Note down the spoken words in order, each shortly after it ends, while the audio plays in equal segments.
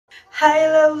Hi,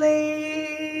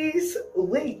 lovelies.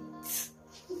 Wait.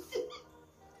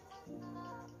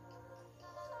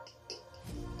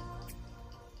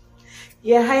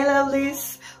 Yeah, hi,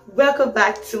 lovelies. Welcome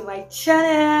back to my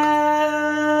channel.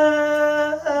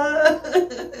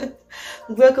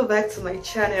 Welcome back to my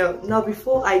channel. Now,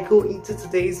 before I go into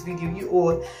today's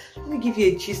video, let me give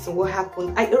you a gist on what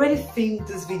happened. I already filmed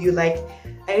this video, I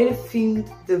already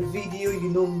filmed the video,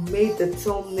 made the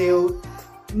thumbnail,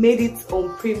 made it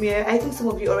on Premiere. I think some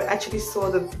of you already actually saw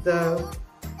the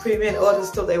Premiere and all the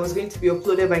stuff that was going to be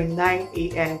uploaded by 9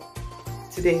 a.m.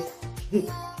 today.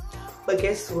 But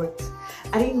guess what?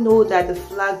 I didn't know that the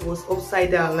flag was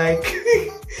upside down.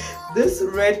 This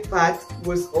red part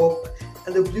was up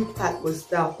and the blue part was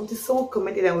down. Until someone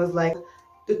commented and was like,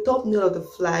 the top nail of the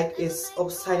flag is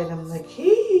upside down. I'm like,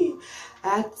 hey,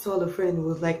 I told a friend who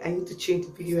was like, I need to change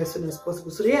the video as soon as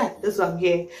possible. So yeah, that's why I'm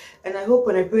here. And I hope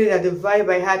when I pray that the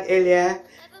vibe I had earlier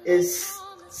is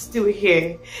still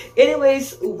here.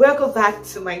 Anyways, welcome back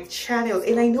to my channel.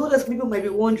 And I know that people might be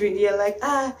wondering, they're like,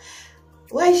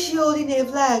 why is she holding a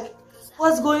flag?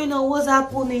 What's going on? What's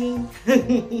happening?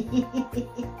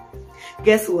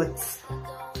 Guess what?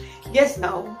 Guess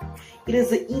now. It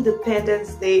is the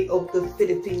Independence Day of the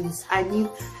Philippines. I mean,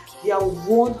 their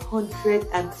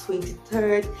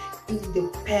 123rd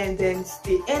Independence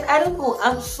Day. And I don't know,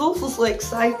 I'm so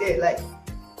excited. Why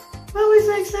am I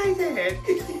so excited?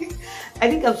 I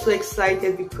think I'm so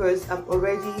excited because I'm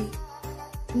already,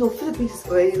 Philippines is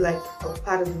already a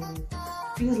part of me.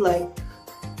 Feels like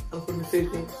I'm from the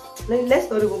Philippines. Let's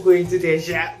not even go into there,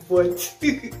 but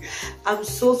I'm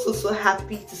so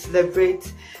happy to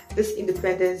celebrate this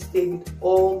Independence Day with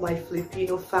all my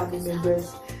Filipino family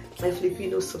members, my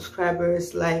Filipino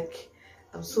subscribers.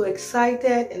 I'm so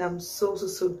excited and I'm so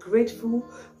grateful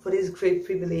for this great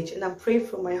privilege, and I'm praying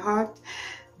from my heart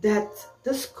that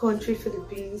this country,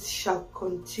 Philippines, shall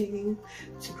continue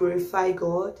to glorify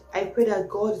God. I pray that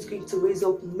God is going to raise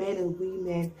up men and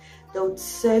women that would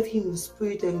serve Him in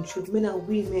spirit and truth, men and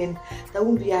women that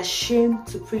won't be ashamed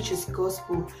to preach His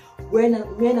gospel, men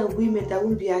and women that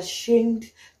won't be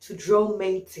ashamed to draw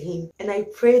men to Him. And I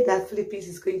pray that Philippines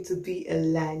is going to be a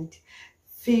land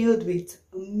filled with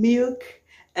milk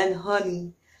and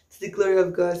honey to the glory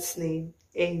of God's name.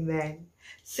 Amen.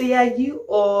 So yeah, you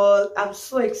all, I'm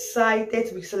so excited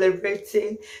to be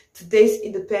celebrating today's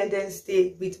Independence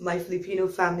Day with my Filipino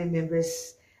family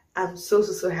members. I'm so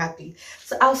happy.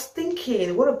 So I was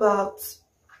thinking, what about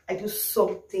I do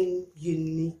something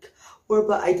unique? What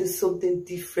about I do something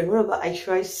different? What about I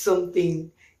try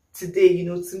something today,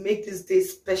 to make this day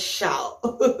special?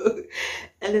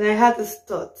 And then I had this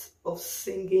thought of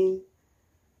singing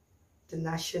the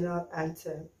national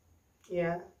anthem.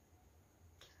 Yeah.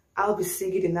 I'll be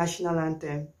singing the national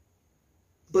anthem,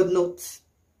 but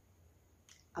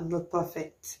I'm not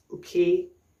perfect, okay?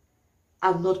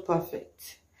 I'm not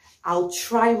perfect. I'll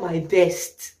try my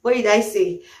best. What did I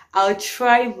say? I'll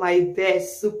try my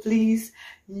best. So please,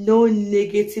 no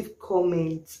negative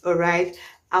comments, all right?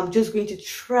 I'm just going to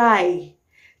try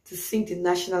to sing the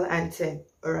national anthem,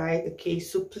 all right? Okay,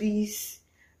 so please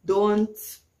don't,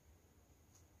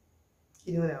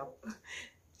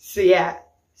 So yeah,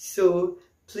 so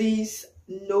please,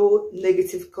 no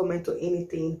negative comment or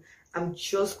anything. I'm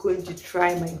just going to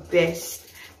try my best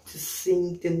to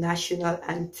sing the national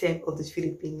anthem of the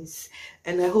Philippines.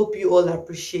 And I hope you all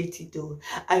appreciate it though.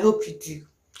 I hope you do.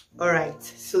 Alright,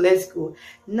 so let's go.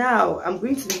 Now, I'm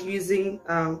going to be using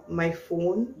my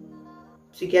phone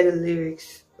to get the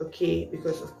lyrics, okay?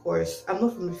 Because of course, I'm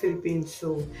not from the Philippines,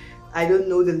 so I don't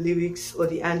know the lyrics or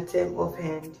the anthem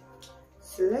offhand.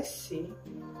 So let's see.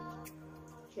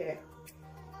 Here.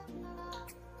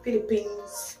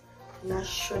 Philippines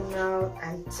national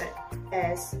anthem,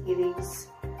 as it is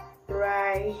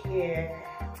right here.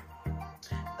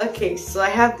 Okay, so I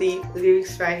have the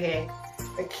lyrics right here.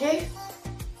 Okay,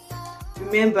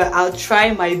 remember, I'll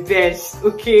try my best,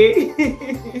 okay?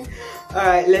 All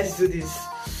right, let's do this.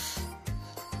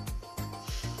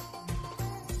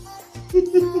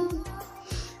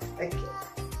 Okay,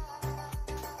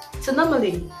 so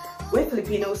normally when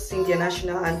Filipinos sing their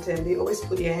national anthem, they always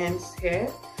put their hands here.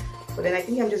 But then I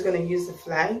think I'm just going to use the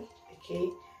flag,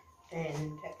 okay?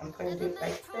 And I'm going to do it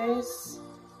like this.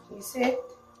 You see it?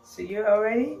 So you're all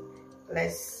ready?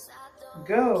 Let's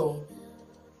go.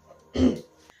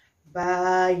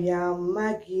 Bayang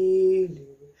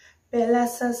magiliw, pela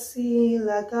sa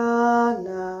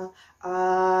silagana,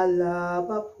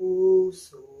 alaba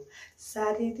puso,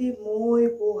 sa dibdib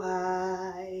mo'y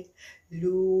buhay.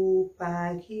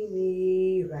 Lupang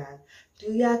hinirang,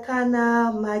 tuya ka na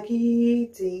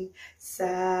magiting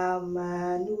sa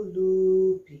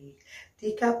manulupig.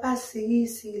 di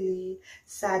kapasisili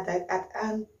sa dagat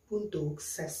ang bundok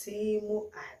sa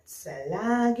simo at sa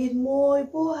langit mo'y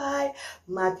buhay,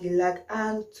 madilag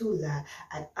ang tula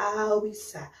at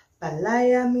awis sa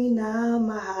palaya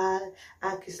minamahal,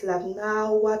 ang kislap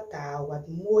na watawat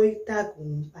mo'y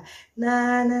tagumpay,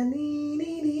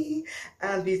 nananini,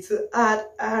 ang bito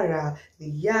at araw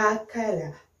niya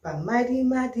kaila, pamadi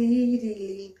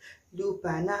madidilim,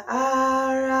 lupa na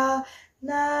araw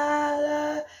na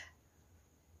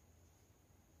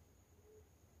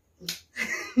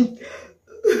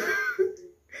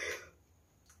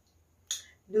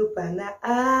lupa na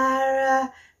araw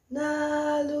na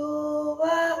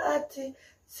luwa at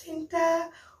cinta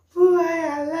buhay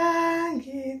ang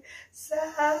langit sa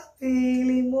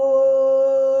piling mo,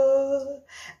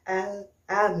 ang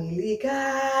aming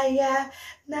ligaya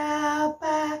na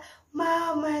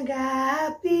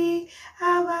pamamagapi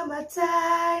ang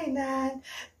mamatay ng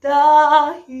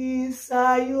dahil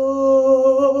sa'yo.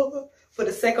 For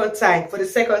the second time,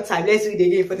 let's read it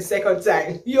again for the second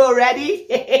time. You all ready?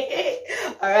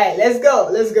 All right, let's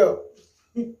go.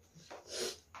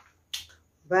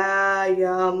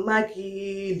 Bayang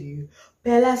magiliw,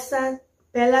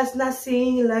 pelas na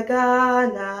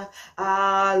sinlagana,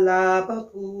 alab ang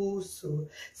puso,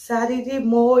 sa dibdib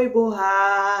mo'y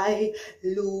buhay,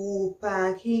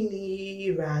 lupang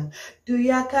hinirang,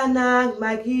 duya ka nang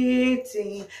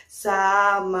magiting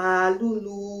sa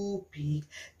malulupig,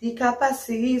 di ka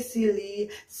pasisili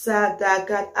sa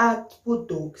dagat at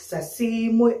bundok, sa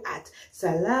simoy at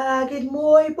sa langit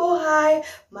mo'y buhay,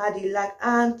 madilag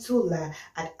ang tula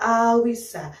at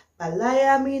awis sa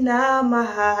palaya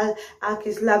minamahal, ang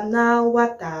kislap na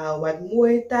watawat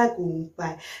mo'y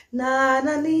tagumpay,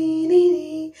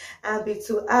 nananini, ang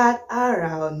bito at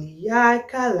araw niya'y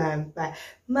kalampay,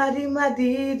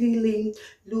 madidiling,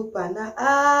 lupa na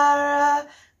araw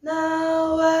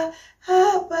nawa,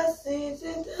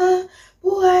 hapasinsinta,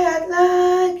 buhay at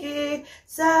langit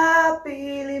sa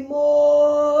piling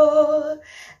mo,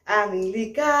 aming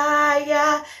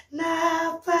ligaya na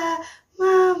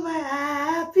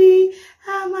mamahapi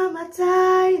ang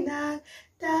mamatay ng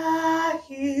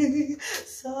dahil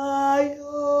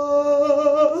sa'yo.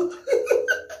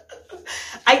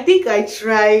 I think I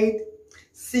tried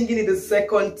singing it the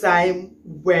second time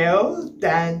well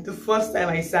than the first time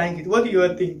I sang it. What do you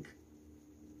all think?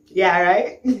 Yeah,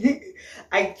 right?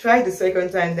 I tried the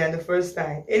second time than the first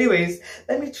time. Anyways,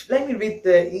 let me read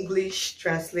the English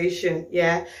translation.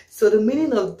 Yeah, so the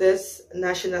meaning of this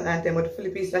national anthem, or the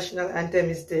Philippines national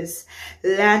anthem, is this: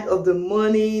 land of the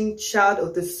morning, child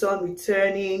of the sun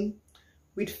returning,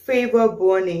 with favor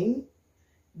burning,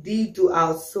 thee do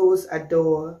our souls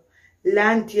adore.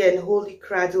 Land dear and holy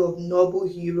cradle of noble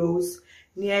heroes,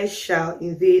 ne'er shall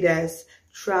invaders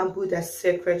trample that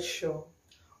sacred shore.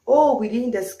 Oh,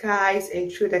 within the skies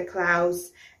and through the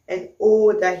clouds, and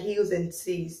o'er the hills and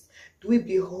seas, do we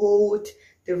behold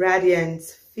the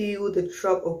radiance, feel the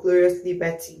throb of glorious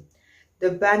liberty.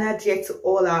 The banner dear to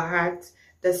all our hearts,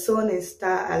 the sun and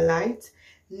star alight,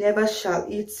 never shall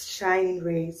its shining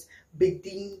rays be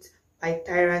dimmed by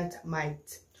tyrant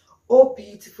might. O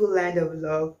beautiful land of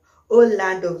love, O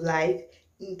land of light,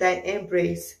 in thine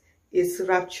embrace is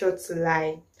rapture to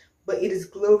lie, but it is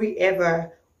glory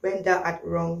ever when thou art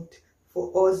wronged,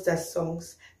 for us the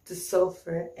songs to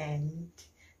suffer and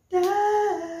die.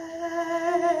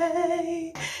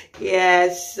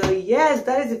 Yes, so yes,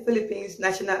 that is the Philippines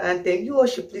national anthem. You all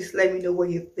should please let me know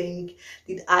what you think.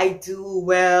 Did I do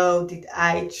well? Did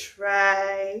I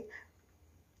try?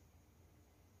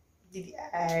 Did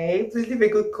I? Please leave a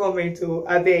good comment too.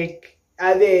 I beg.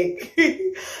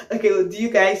 Okay, well, do you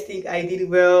guys think I did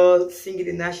well singing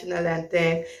the national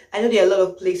anthem? I know there are a lot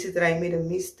of places that I made a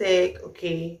mistake.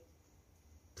 Okay,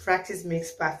 practice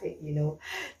makes perfect, you know.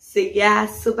 So yeah,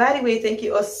 so by the way, thank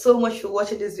you all so much for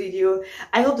watching this video.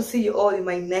 I hope to see you all in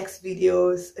my next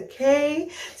videos. Okay,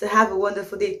 so have a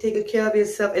wonderful day, take good care of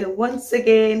yourself, and once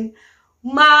again,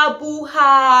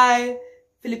 mabuhay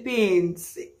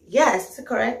Philippines. Yes, is it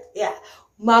correct? Yeah,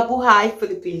 mabuhay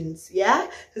Philippines. Yeah,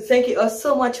 so thank you all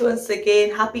so much once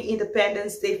again. Happy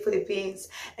Independence Day, Philippines,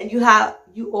 and you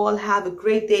all have a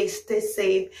great day. Stay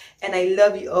safe, and I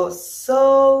love you all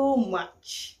so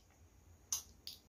much.